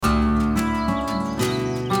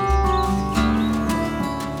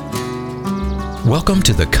Welcome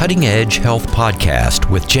to the Cutting Edge Health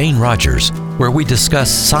Podcast with Jane Rogers, where we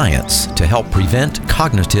discuss science to help prevent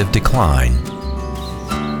cognitive decline.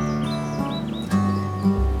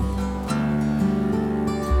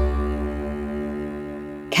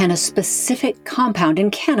 Can a specific compound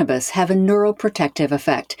in cannabis have a neuroprotective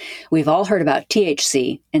effect? We've all heard about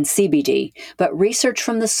THC and CBD, but research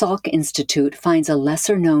from the Salk Institute finds a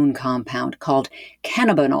lesser-known compound called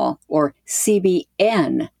cannabinol, or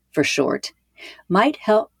CBN for short, might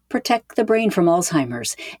help protect the brain from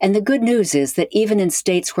Alzheimer's. And the good news is that even in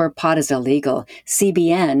states where pot is illegal,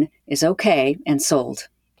 CBN is okay and sold.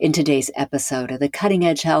 In today's episode of the Cutting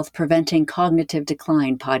Edge Health Preventing Cognitive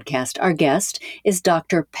Decline podcast, our guest is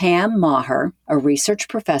Dr. Pam Maher, a research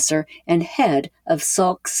professor and head of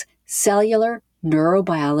Salk's Cellular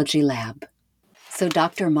Neurobiology Lab. So,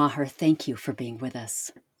 Dr. Maher, thank you for being with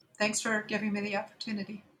us. Thanks for giving me the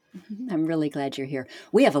opportunity. I'm really glad you're here.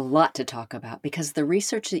 We have a lot to talk about because the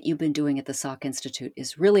research that you've been doing at the Salk Institute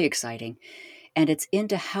is really exciting, and it's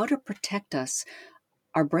into how to protect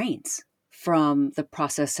our brains from the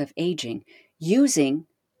process of aging using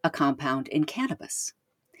a compound in cannabis.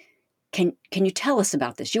 Can you tell us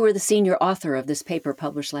about this? You were the senior author of this paper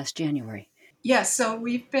published last January. Yes, so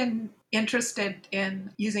we've been interested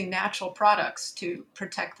in using natural products to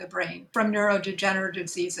protect the brain from neurodegenerative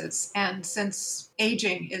diseases. And since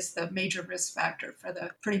aging is the major risk factor for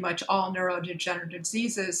pretty much all neurodegenerative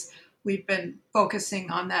diseases, we've been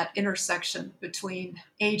focusing on that intersection between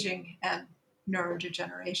aging and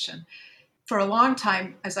neurodegeneration. For a long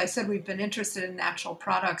time, as I said, we've been interested in natural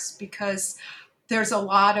products because there's a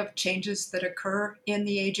lot of changes that occur in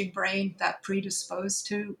the aging brain that predispose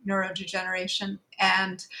to neurodegeneration.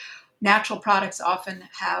 And natural products often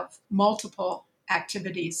have multiple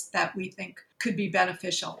activities that we think could be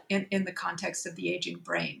beneficial in the context of the aging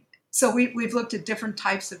brain. So we've looked at different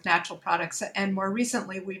types of natural products, and more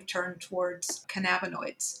recently we've turned towards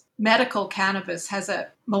cannabinoids. Medical cannabis has a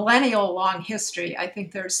millennial-long history. I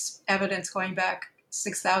think there's evidence going back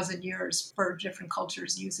 6,000 years for different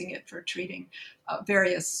cultures using it for treating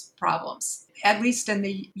various problems. At least in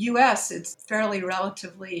the US, it's fairly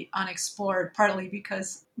relatively unexplored, partly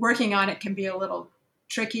because working on it can be a little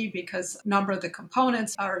tricky because a number of the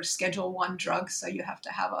components are Schedule I drugs, so you have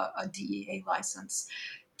to have a DEA license.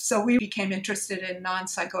 So we became interested in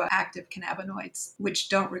non-psychoactive cannabinoids, which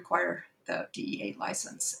don't require the DEA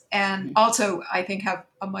license. And also, I think, have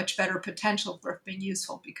a much better potential for being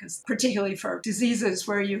useful because particularly for diseases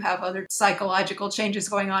where you have other psychological changes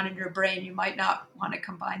going on in your brain, you might not want to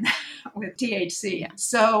combine that with THC.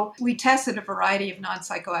 So we tested a variety of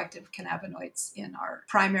non-psychoactive cannabinoids in our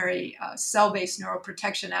primary cell-based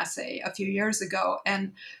neuroprotection assay a few years ago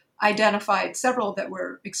and identified several that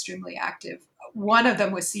were extremely active. One of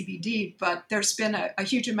them was CBD, but there's been a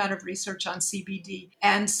huge amount of research on CBD.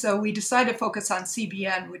 And so we decided to focus on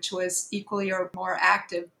CBN, which was equally or more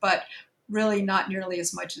active, but really not nearly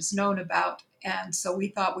as much as known about. And so we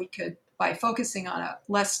thought we could, by focusing on a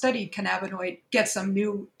less studied cannabinoid, get some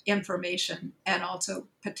new information and also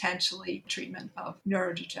potentially treatment of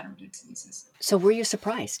neurodegenerative diseases. So were you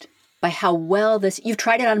surprised by how well you've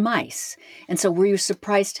tried it on mice, and so were you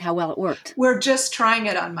surprised how well it worked? We're just trying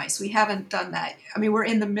it on mice. We haven't done that. I mean, we're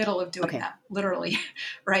in the middle of doing that, literally,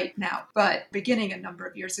 right now. But beginning a number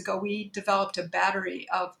of years ago, we developed a battery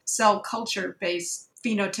of cell culture-based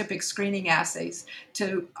phenotypic screening assays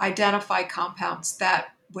to identify compounds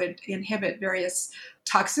that would inhibit various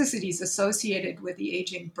toxicities associated with the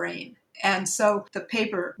aging brain. And so the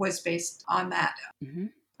paper was based on that. Mm-hmm.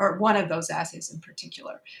 Or one of those assays in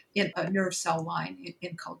particular, in a nerve cell line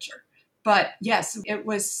in culture. But yes, it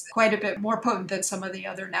was quite a bit more potent than some of the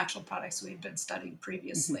other natural products we've been studying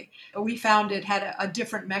previously. Mm-hmm. We found it had a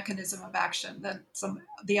different mechanism of action than some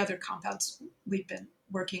of the other compounds we've been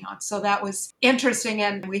working on. So that was interesting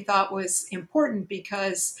and we thought was important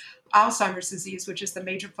because Alzheimer's disease, which is the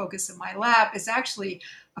major focus of my lab, is actually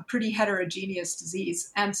a pretty heterogeneous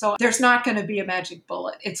disease. And so there's not going to be a magic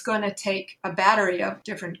bullet. It's going to take a battery of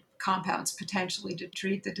different compounds potentially to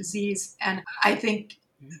treat the disease. And I think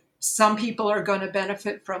some people are going to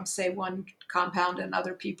benefit from, say, one compound and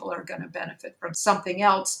other people are going to benefit from something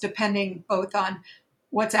else, depending both on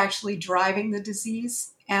what's actually driving the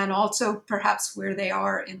disease and also perhaps where they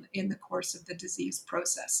are in the course of the disease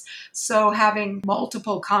process. So having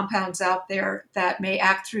multiple compounds out there that may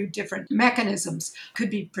act through different mechanisms could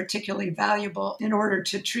be particularly valuable in order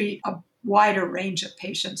to treat a wider range of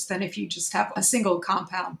patients than if you just have a single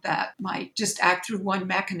compound that might just act through one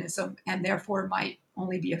mechanism and therefore might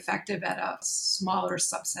only be effective at a smaller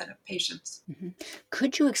subset of patients. Mm-hmm.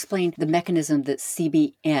 Could you explain the mechanism that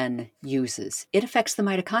CBN uses? It affects the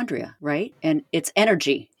mitochondria, right? And it's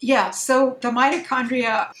energy. Yeah, so the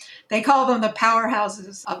mitochondria, they call them the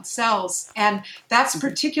powerhouses of cells. And that's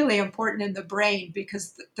particularly important in the brain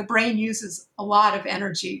because the brain uses a lot of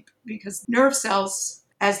energy because nerve cells,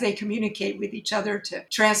 as they communicate with each other to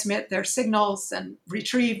transmit their signals and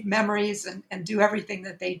retrieve memories and do everything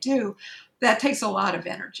that they do, that takes a lot of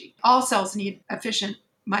energy. All cells need efficient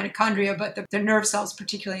mitochondria, but the nerve cells,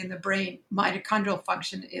 particularly in the brain, mitochondrial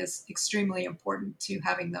function is extremely important to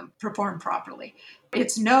having them perform properly.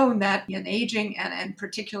 It's known that in aging and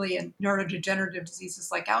particularly in neurodegenerative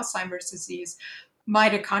diseases like Alzheimer's disease,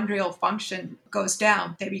 mitochondrial function goes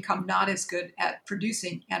down. They become not as good at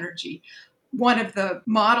producing energy. One of the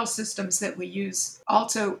model systems that we use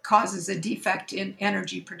also causes a defect in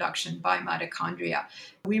energy production by mitochondria.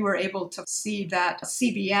 We were able to see that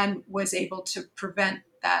CBN was able to prevent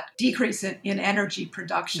that decrease in energy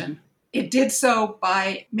production. Mm-hmm. It did so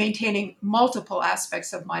by maintaining multiple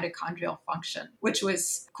aspects of mitochondrial function, which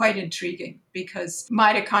was quite intriguing because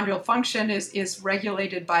mitochondrial function is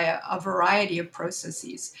regulated by a variety of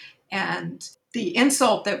processes. And the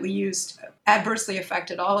insult that we used adversely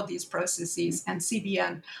affected all of these processes, and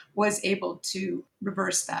CBN was able to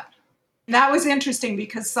reverse that. And that was interesting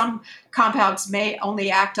because some compounds may only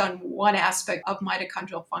act on one aspect of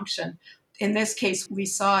mitochondrial function. In this case, we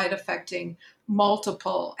saw it affecting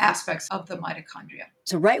multiple aspects of the mitochondria.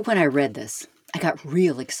 So right when I read this, I got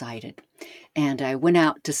real excited. And I went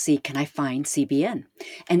out to see, can I find CBN?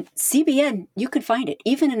 And CBN, you can find it,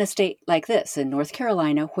 even in a state like this, in North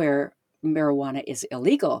Carolina, where marijuana is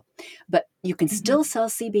illegal. But you can still sell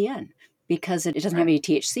CBN because it doesn't have any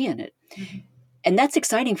THC in it. Mm-hmm. And that's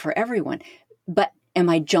exciting for everyone. But am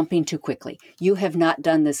I jumping too quickly? You have not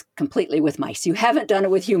done this completely with mice. You haven't done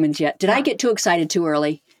it with humans yet. Did I get too excited too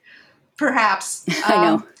early? Perhaps. I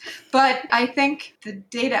know. But I think the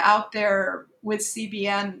data out there with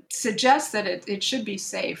CBN suggests that it should be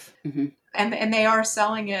safe. Mm-hmm. And they are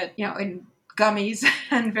selling it, in gummies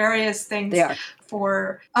and various things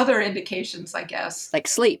for other indications, I guess. Like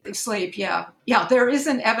sleep. Sleep, yeah. Yeah, there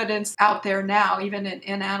isn't evidence out there now, even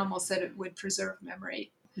in animals, that it would preserve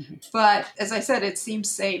memory. Mm-hmm. But as I said, it seems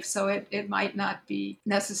safe, so it might not be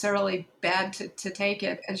necessarily bad to take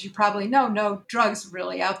it. As you probably know, no drugs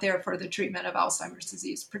really out there for the treatment of Alzheimer's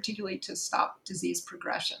disease, particularly to stop disease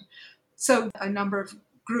progression. So a number of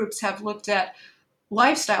groups have looked at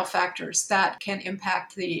lifestyle factors that can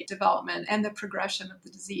impact the development and the progression of the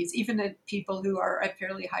disease, even in people who are at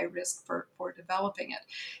fairly high risk for developing it.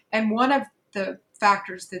 And one of the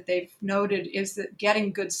factors that they've noted is that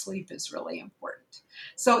getting good sleep is really important.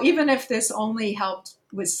 So even if this only helped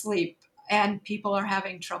with sleep and people are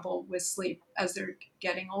having trouble with sleep as they're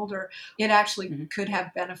getting older, it actually could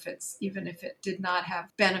have benefits, even if it did not have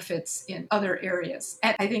benefits in other areas.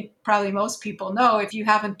 And I think probably most people know if you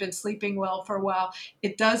haven't been sleeping well for a while,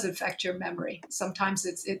 it does affect your memory. Sometimes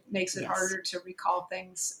it makes it harder to recall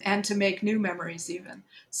things and to make new memories even.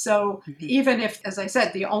 So even if, as I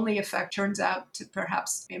said, the only effect turns out to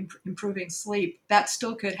perhaps improving sleep, that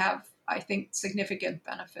still could have, I think, significant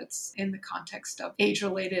benefits in the context of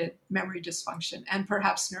age-related memory dysfunction and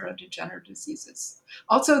perhaps neurodegenerative diseases.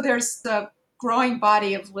 Also, there's the growing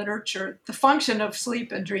body of literature, the function of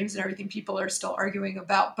sleep and dreams and everything people are still arguing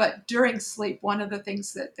about. But during sleep, one of the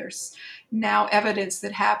things that there's now evidence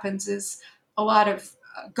that happens is a lot of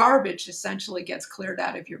garbage essentially gets cleared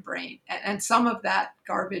out of your brain. And some of that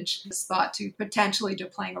garbage is thought to potentially to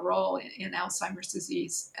playing a role in Alzheimer's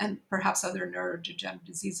disease and perhaps other neurodegenerative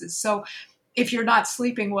diseases. So if you're not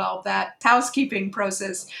sleeping well, that housekeeping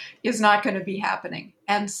process is not going to be happening.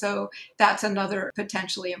 And so that's another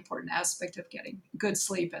potentially important aspect of getting good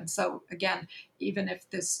sleep. And so again, even if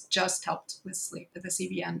this just helped with sleep, with the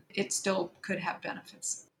CBN, it still could have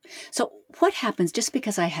benefits. So what happens, just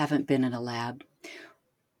because I haven't been in a lab,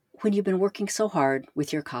 when you've been working so hard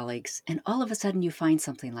with your colleagues and all of a sudden you find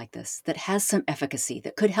something like this that has some efficacy,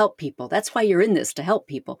 that could help people? That's why you're in this, to help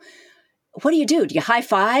people. What do you do? Do you high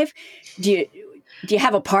five? Do you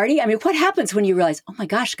have a party? I mean, what happens when you realize, oh my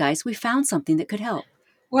gosh, guys, we found something that could help?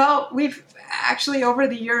 Well, we've actually, over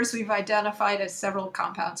the years, we've identified as several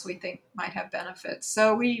compounds we think might have benefits.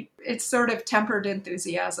 So it's sort of tempered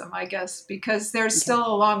enthusiasm, I guess, because there's still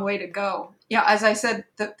a long way to go. Yeah, as I said,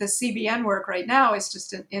 the CBN work right now is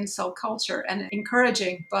just in cell culture and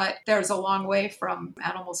encouraging, but there's a long way from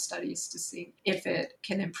animal studies to see if it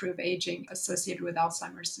can improve aging associated with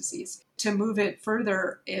Alzheimer's disease. To move it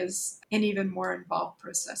further is an even more involved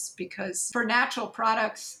process because for natural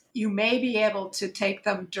products, you may be able to take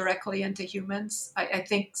them directly into humans. I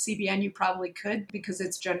think CBN you probably could because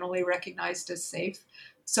it's generally recognized as safe.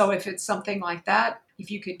 So if it's something like that, if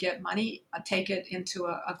you could get money, take it into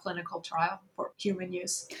a clinical trial for human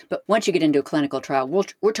use. But once you get into a clinical trial,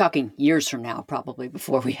 we're talking years from now, probably,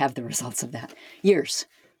 before we have the results of that. Years.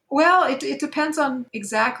 Well, it depends on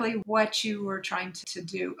exactly what you were trying to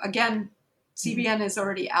do. Again, CBN is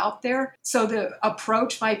already out there. So the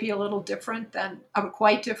approach might be a little different than,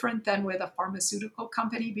 quite different than with a pharmaceutical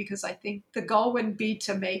company, because I think the goal wouldn't be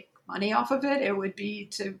to make money off of it. It would be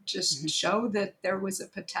to just show that there was a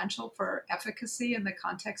potential for efficacy in the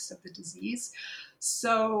context of the disease.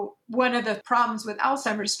 So one of the problems with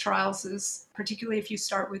Alzheimer's trials is, particularly if you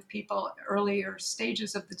start with people earlier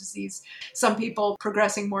stages of the disease, some people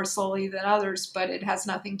progressing more slowly than others, but it has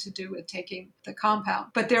nothing to do with taking the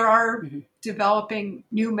compound. But there are developing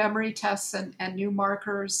new memory tests and new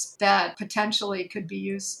markers that potentially could be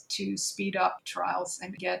used to speed up trials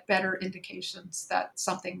and get better indications that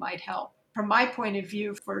something might help. From my point of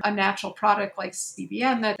view, for a natural product like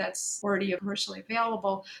CBN that's already commercially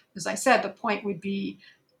available, as I said, the point would be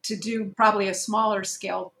to do probably a smaller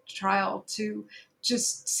scale trial to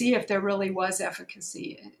just see if there really was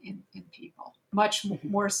efficacy in people, much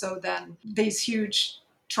more so than these huge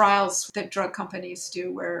trials that drug companies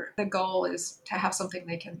do where the goal is to have something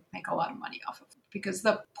they can make a lot of money off of. Because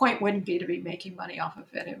the point wouldn't be to be making money off of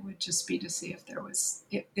it. It would just be to see if there was,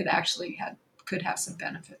 it actually could have some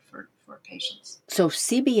benefit for patients. So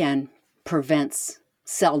CBN prevents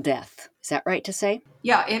cell death. Is that right to say?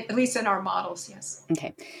 Yeah, at least in our models, yes.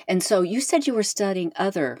 Okay. And so you said you were studying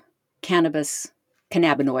other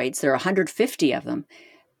cannabinoids. There are 150 of them.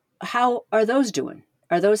 How are those doing?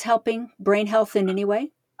 Are those helping brain health in any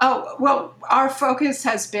way? Oh, well, our focus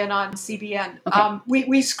has been on CBN. Okay.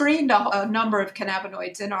 We screened a number of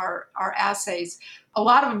cannabinoids in our assays. A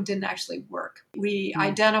lot of them didn't actually work. We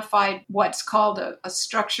identified what's called a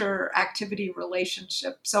structure-activity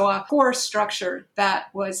relationship. So a core structure that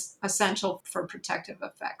was essential for protective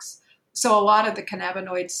effects. So a lot of the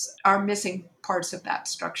cannabinoids are missing parts of that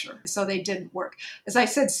structure. So they didn't work. As I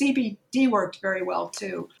said, CBD worked very well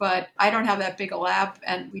too, but I don't have that big a lab,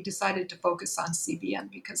 and we decided to focus on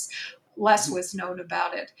CBN because less was known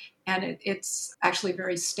about it. And it's actually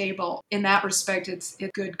very stable. In that respect, it's a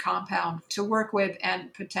good compound to work with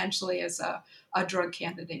and potentially as a drug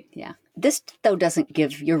candidate. Yeah. This, though, doesn't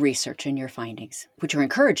give your research and your findings, which are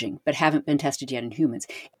encouraging, but haven't been tested yet in humans.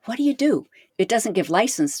 What do you do? It doesn't give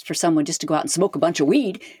license for someone just to go out and smoke a bunch of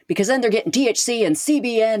weed, because then they're getting THC and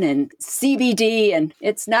CBN and CBD, and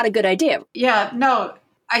it's not a good idea. Yeah, no,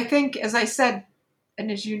 I think, as I said,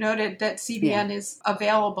 and as you noted, that CBN is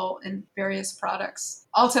available in various products.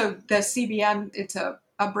 Also, the CBN, it's a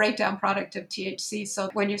breakdown product of THC. So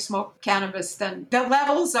when you smoke cannabis, then the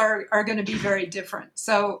levels are going to be very different.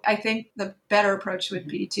 So I think the better approach would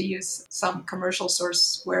be to use some commercial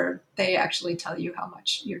source where they actually tell you how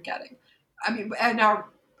much you're getting. I mean, and our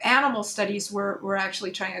animal studies, we're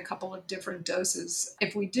actually trying a couple of different doses.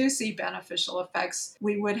 If we do see beneficial effects,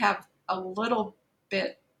 we would have a little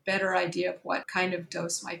bit better idea of what kind of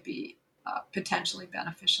dose might be potentially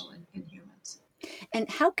beneficial in humans. And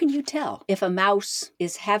how can you tell if a mouse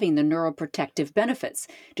is having the neuroprotective benefits?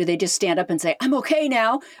 Do they just stand up and say, I'm okay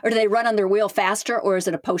now? Or do they run on their wheel faster? Or is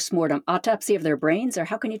it a post-mortem autopsy of their brains? Or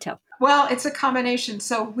how can you tell? Well, it's a combination.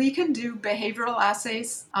 So we can do behavioral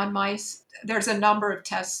assays on mice. There's a number of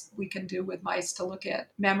tests we can do with mice to look at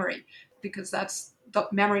memory, because that's the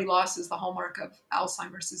memory loss is the hallmark of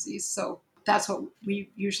Alzheimer's disease. So that's what we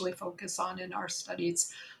usually focus on in our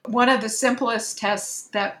studies. One of the simplest tests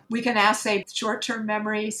that we can assay short-term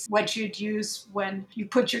memory, what you'd use when you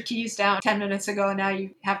put your keys down 10 minutes ago, now you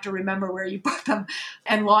have to remember where you put them,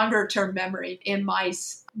 and longer-term memory in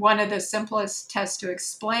mice. One of the simplest tests to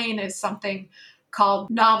explain is something called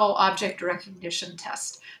novel object recognition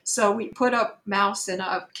test. So we put a mouse in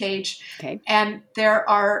a cage, and there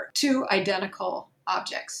are two identical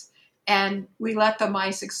objects. And we let the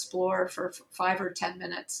mice explore for 5 or 10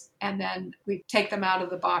 minutes. And then we take them out of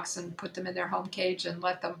the box and put them in their home cage and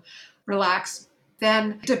let them relax.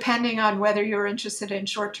 Then, depending on whether you're interested in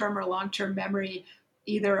short-term or long-term memory,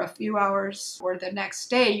 either a few hours or the next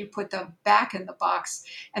day, you put them back in the box.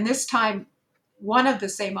 And this time, one of the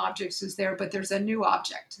same objects is there, but there's a new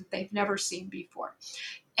object that they've never seen before.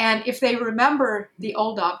 And if they remember the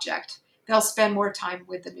old object, they'll spend more time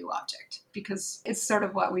with the new object, because it's sort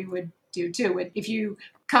of what we would do too. If you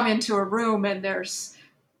come into a room and there's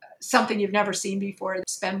something you've never seen before,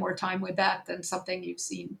 spend more time with that than something you've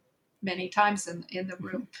seen many times in the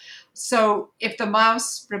room. So if the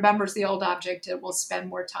mouse remembers the old object, it will spend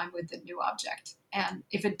more time with the new object. And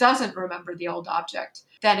if it doesn't remember the old object,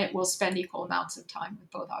 then it will spend equal amounts of time with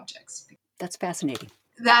both objects. That's fascinating.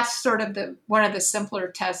 That's sort of one of the simpler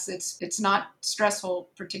tests. It's not stressful,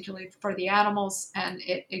 particularly for the animals, and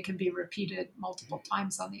it can be repeated multiple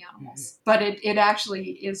times on the animals. But it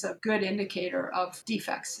actually is a good indicator of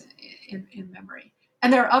defects in memory.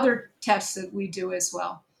 And there are other tests that we do as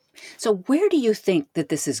well. So where do you think that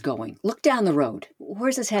this is going? Look down the road.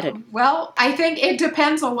 Where's this headed? Well, I think it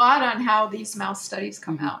depends a lot on how these mouse studies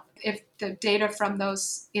come out. If the data from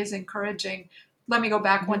those is encouraging, let me go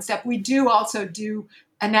back one step. We do also do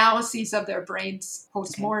analyses of their brains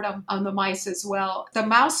post-mortem on the mice as well. The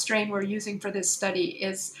mouse strain we're using for this study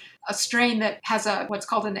is a strain that has what's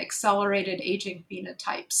called an accelerated aging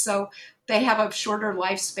phenotype. So they have a shorter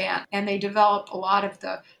lifespan, and they develop a lot of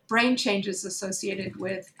the brain changes associated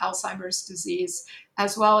with Alzheimer's disease,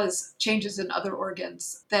 as well as changes in other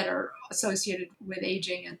organs that are associated with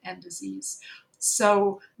aging and disease.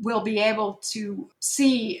 So we'll be able to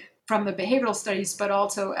see from the behavioral studies, but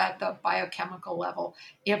also at the biochemical level,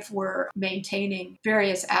 if we're maintaining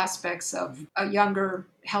various aspects of a younger,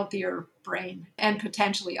 healthier brain and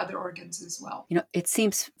potentially other organs as well. It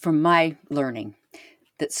seems from my learning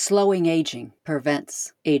that slowing aging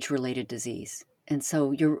prevents age-related disease. And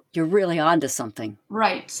so you're really onto something.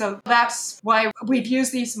 Right. So that's why we've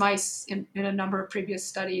used these mice in a number of previous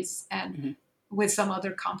studies and with some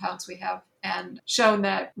other compounds we have, and shown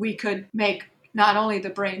that we could make not only the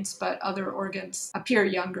brains, but other organs appear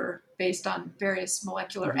younger based on various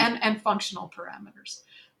molecular and functional parameters.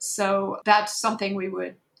 So that's something we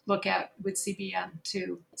would look at with CBN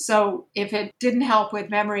too. So if it didn't help with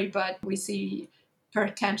memory, but we see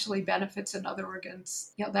potentially benefits in other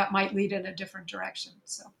organs, that might lead in a different direction.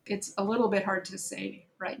 So it's a little bit hard to say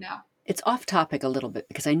right now. It's off topic a little bit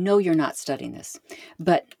because I know you're not studying this,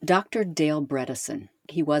 but Dr. Dale Bredesen,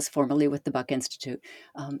 he was formerly with the Buck Institute,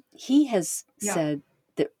 he has said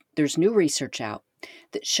that there's new research out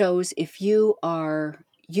that shows if you are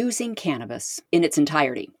using cannabis in its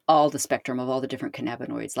entirety, all the spectrum of all the different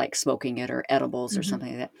cannabinoids, like smoking it or edibles or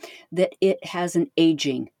something like that it has an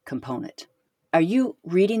aging component. Are you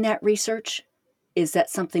reading that research? Is that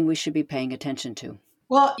something we should be paying attention to?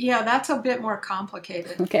 Well, yeah, that's a bit more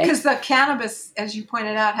complicated because the cannabis, as you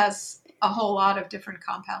pointed out, has a whole lot of different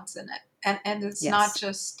compounds in it. And it's not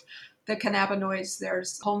just the cannabinoids.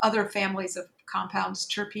 There's whole other families of compounds,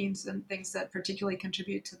 terpenes and things that particularly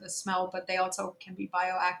contribute to the smell, but they also can be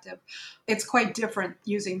bioactive. It's quite different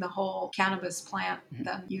using the whole cannabis plant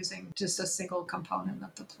than using just a single component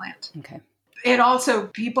of the plant. Okay. It also,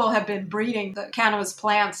 people have been breeding the cannabis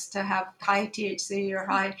plants to have high THC or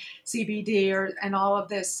high CBD and all of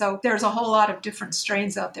this. So there's a whole lot of different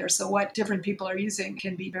strains out there. So what different people are using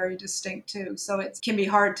can be very distinct too. So it can be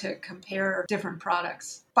hard to compare different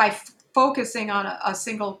products. By focusing on a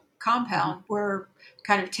single compound, we're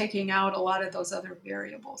kind of taking out a lot of those other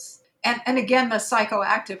variables. And again, the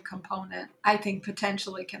psychoactive component, I think,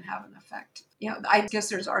 potentially can have an effect. I guess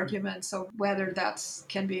there's arguments of whether that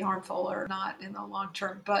can be harmful or not in the long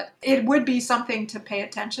term, but it would be something to pay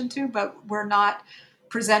attention to, but we're not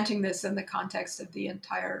presenting this in the context of the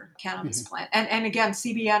entire cannabis plant. And again,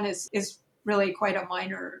 CBN is really quite a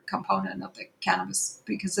minor component of the cannabis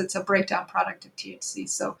because it's a breakdown product of THC.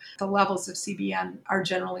 So the levels of CBN are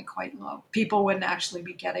generally quite low. People wouldn't actually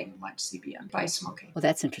be getting much CBN by smoking. Well,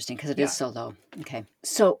 that's interesting because it is so low. Okay.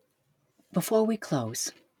 So before we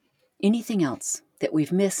close, anything else that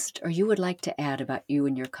we've missed or you would like to add about you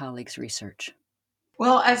and your colleagues' research?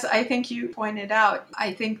 Well, as I think you pointed out,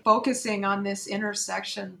 I think focusing on this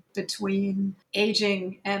intersection between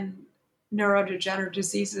aging and neurodegenerative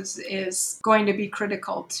diseases is going to be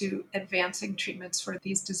critical to advancing treatments for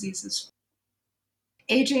these diseases.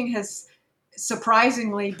 Aging has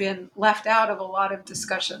surprisingly been left out of a lot of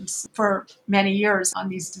discussions for many years on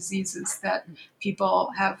these diseases, that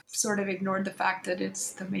people have sort of ignored the fact that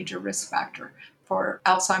it's the major risk factor for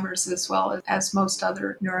Alzheimer's as well as most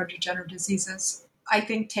other neurodegenerative diseases. I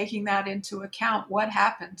think taking that into account, what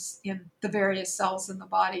happens in the various cells in the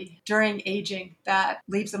body during aging that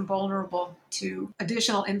leaves them vulnerable to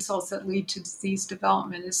additional insults that lead to disease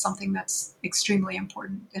development is something that's extremely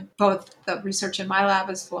important in both the research in my lab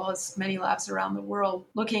as well as many labs around the world,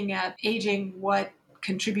 looking at aging, what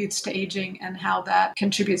contributes to aging and how that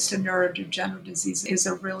contributes to neurodegenerative disease is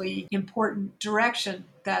a really important direction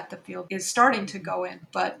that the field is starting to go in,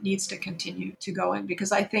 but needs to continue to go in,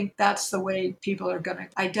 because I think that's the way people are going to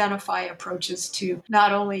identify approaches to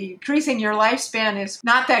not only increasing your lifespan is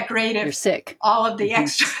not that great if you're sick. All of the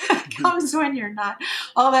extra comes when you're not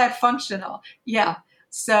all that functional. Yeah.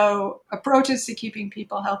 So approaches to keeping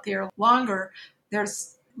people healthier longer,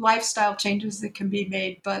 there's lifestyle changes that can be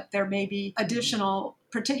made, but there may be additional,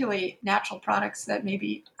 particularly natural products that may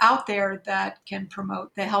be out there that can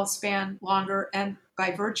promote the health span longer, and by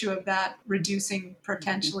virtue of that, reducing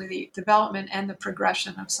potentially the development and the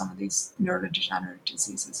progression of some of these neurodegenerative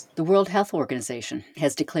diseases. The World Health Organization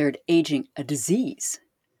has declared aging a disease.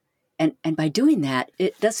 And by doing that,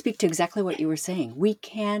 it does speak to exactly what you were saying. We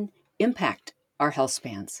can impact our health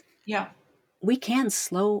spans. Yeah. We can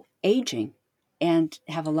slow aging and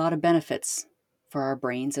have a lot of benefits for our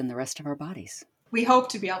brains and the rest of our bodies. We hope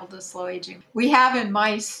to be able to slow aging. We have in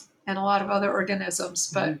mice and a lot of other organisms,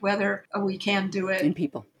 but whether we can do it in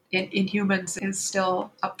people, in humans, is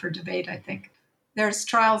still up for debate, I think. There's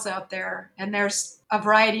trials out there, and there's a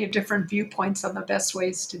variety of different viewpoints on the best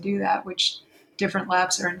ways to do that, which different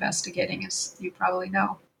labs are investigating, as you probably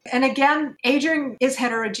know. And again, aging is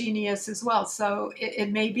heterogeneous as well. So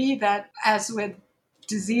it may be that, as with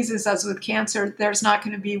diseases, as with cancer, there's not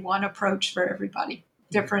going to be one approach for everybody.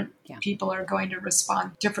 Different people are going to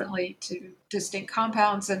respond differently to distinct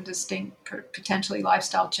compounds and distinct potentially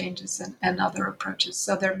lifestyle changes and other approaches.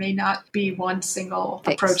 So there may not be one single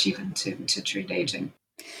approach even to treat aging.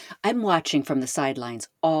 I'm watching from the sidelines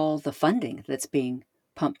all the funding that's being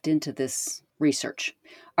pumped into this research.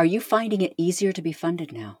 Are you finding it easier to be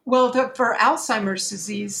funded now? Well, for Alzheimer's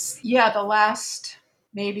disease, the last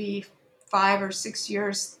maybe 5 or 6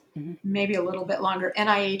 years, maybe a little bit longer,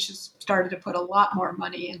 NIH has started to put a lot more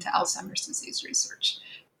money into Alzheimer's disease research.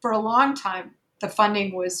 For a long time, the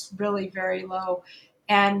funding was really very low,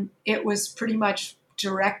 and it was pretty much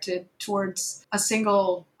directed towards a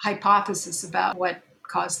single hypothesis about what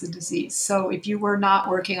caused the disease. So if you were not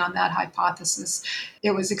working on that hypothesis,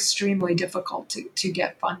 it was extremely difficult to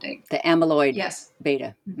get funding. The amyloid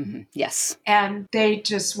beta. Yes. And they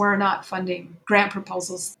just were not funding grant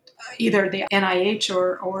proposals. Either the NIH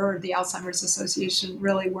or the Alzheimer's Association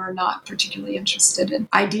really were not particularly interested in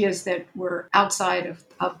ideas that were outside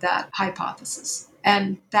of that hypothesis.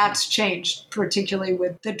 And that's changed, particularly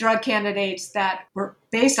with the drug candidates that were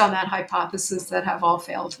based on that hypothesis that have all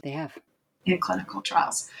failed. They have. In clinical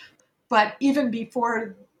trials. But even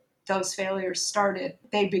before those failures started,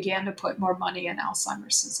 they began to put more money in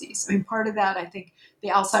Alzheimer's disease. I mean, part of that, I think the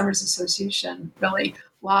Alzheimer's Association really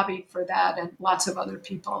lobbied for that, and lots of other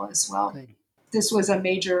people as well. Good. This was a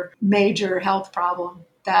major health problem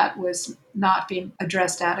that was not being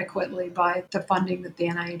addressed adequately by the funding that the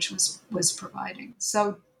NIH was providing.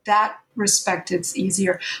 So that respect, it's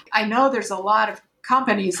easier. I know there's a lot of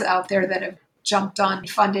companies out there that have jumped on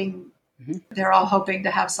funding. They're all hoping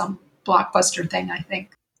to have some blockbuster thing, I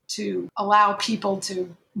think, to allow people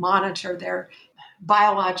to monitor their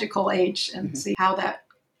biological age and see how that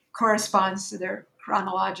corresponds to their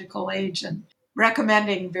chronological age, and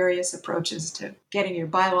recommending various approaches to getting your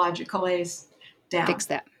biological age down. Fix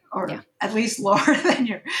that. Or at least lower than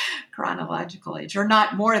your chronological age, or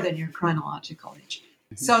not more than your chronological age.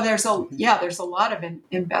 So there's a lot of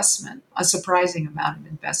investment, a surprising amount of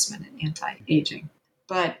investment in anti-aging.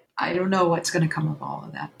 But I don't know what's going to come of all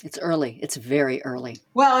of that. It's early. It's very early.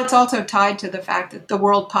 Well, it's also tied to the fact that the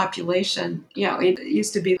world population, it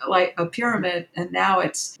used to be like a pyramid, and now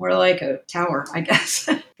it's more like a tower, I guess.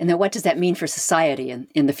 And then what does that mean for society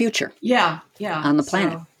in the future? Yeah. On the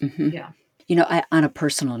planet. Yeah. On a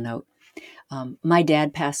personal note, my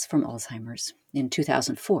dad passed from Alzheimer's in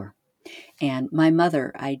 2004. And my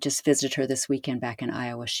mother, I just visited her this weekend back in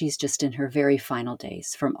Iowa. She's just in her very final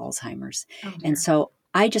days from Alzheimer's. Oh, and so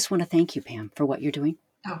I just want to thank you, Pam, for what you're doing,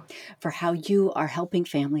 Oh. for how you are helping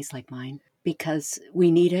families like mine, because we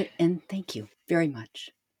need it. And thank you very much.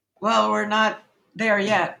 Well, we're not there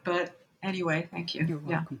yet, but anyway, thank you. You're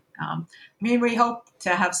welcome. We hope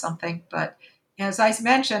to have something, but as I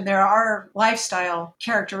mentioned, there are lifestyle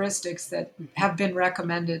characteristics that have been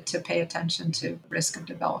recommended to pay attention to risk of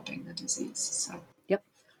developing the disease. So. Yep.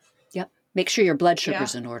 Make sure your blood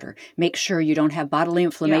sugar's in order. Make sure you don't have bodily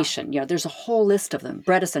inflammation. There's a whole list of them.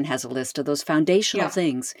 Bredesen has a list of those foundational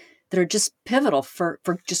things that are just pivotal for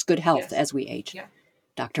just good health as we age. Yeah.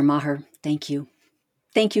 Dr. Maher, thank you.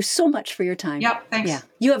 Thank you so much for your time. Yep, thanks. Yeah.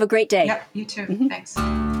 You have a great day. Yep, you too. Thanks.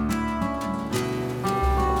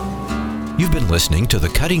 You've been listening to the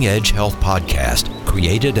Cutting Edge Health Podcast,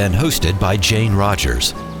 created and hosted by Jane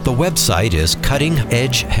Rogers. The website is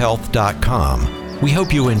cuttingedgehealth.com. We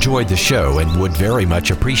hope you enjoyed the show and would very much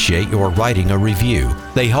appreciate your writing a review.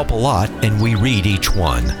 They help a lot, and we read each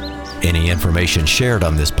one. Any information shared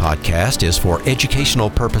on this podcast is for educational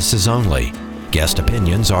purposes only. Guest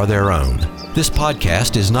opinions are their own. This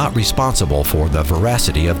podcast is not responsible for the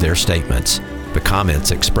veracity of their statements. The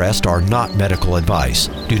comments expressed are not medical advice.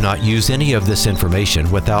 Do not use any of this information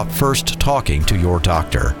without first talking to your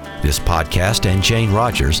doctor. This podcast and Jane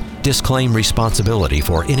Rogers disclaim responsibility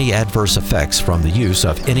for any adverse effects from the use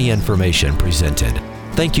of any information presented.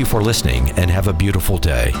 Thank you for listening and have a beautiful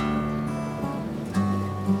day.